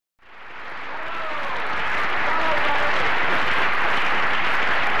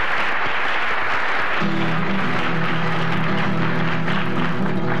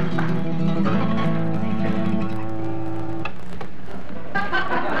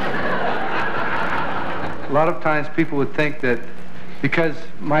a lot of times people would think that because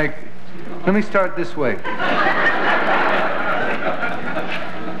let me start this way.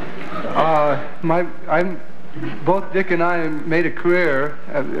 Both Dick and I made a career.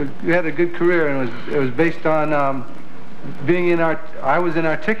 We had a good career, and it was based on I was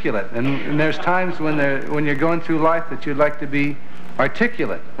inarticulate, and there's times when you're going through life that you'd like to be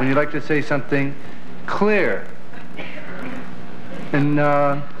articulate, when you'd like to say something clear, and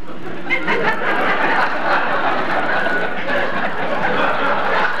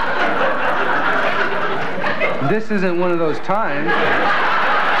this isn't one of those times.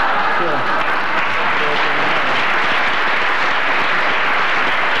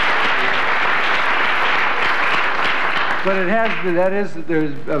 But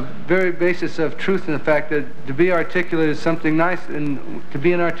there's a very basis of truth in the fact that to be articulate is something nice, and to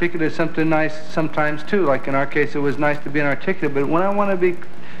be inarticulate is something nice sometimes too. Like in our case, it was nice to be inarticulate, but when I want to be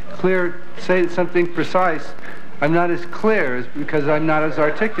clear, say something precise, I'm not as clear. It's because I'm not as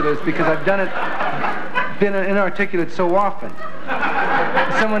articulate. It's because I've been inarticulate so often.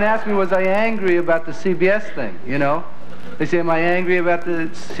 Someone asked me, was I angry about the CBS thing, you know? They say, am I angry about the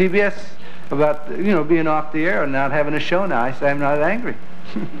CBS, about, you know, being off the air and not having a show now? I say, I'm not angry.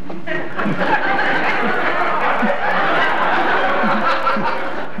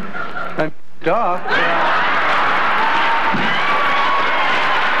 I'm off.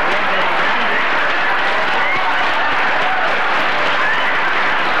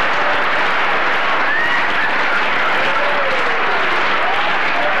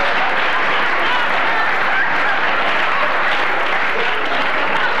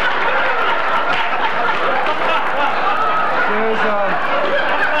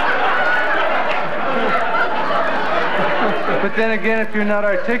 But then again, if you're not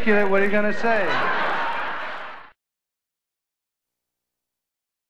articulate, what are you going to say?